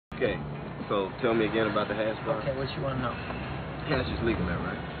Okay, so tell me again about the hash bar. Okay, what you want to know? Hash is legal now,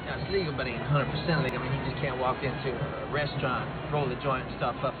 right? Yeah, it's legal, but it ain't 100% legal. I mean, you just can't walk into a restaurant, roll the joint, and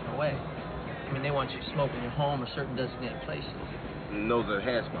start puffing away. I mean, they want you to smoke in your home or certain designated places. And those are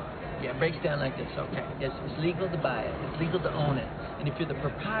hash bars. Yeah, it breaks down like this, okay. It's legal to buy it. It's legal to own it. And if you're the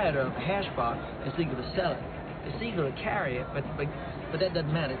proprietor of a hash bar, it's legal to sell it. It's legal to carry it, but that doesn't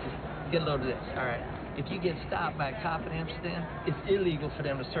matter. Just get a load of this, all right? If you get stopped by a cop in Amsterdam, it's illegal for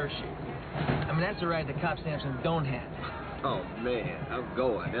them to search you. I mean, that's a right that cops in Amsterdam don't have. Oh, man, I'm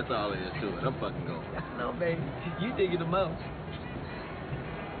going. That's all it is to it. I'm fucking going. No, baby. You dig it the most.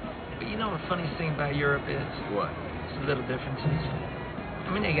 But you know what the funniest thing about Europe is? What? It's the little differences.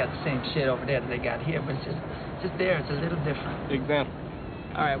 I mean, they got the same shit over there that they got here, but it's just there. It's a little different. Example?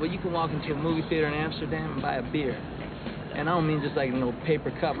 All right, well, you can walk into a movie theater in Amsterdam and buy a beer. And I don't mean just like a little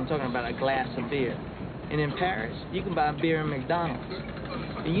paper cup. I'm talking about a glass of beer. And in Paris, you can buy a beer in McDonald's.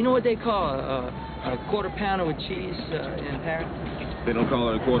 And you know what they call a quarter pounder with cheese in Paris? They don't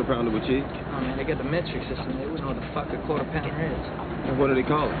call it a quarter pounder with cheese? Oh, man, they got the metric system. They wouldn't know what the fuck a quarter pounder is. And what do they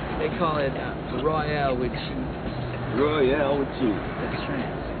call it? They call it Royale with cheese. Royale with cheese. That's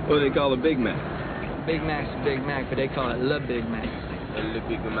right. What do they call a Big Mac? Big Mac's a Big Mac, but they call it Le Big Mac. Le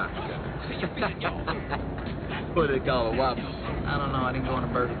Big Mac. What do they call a Whopper? I don't know. I didn't go on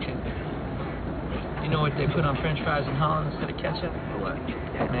a Burger King. You know what they put on French fries in Holland instead of ketchup? What?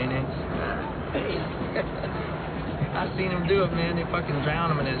 Mayonnaise. I seen them do it, man. They fucking drown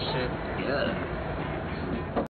them in that shit. Yeah.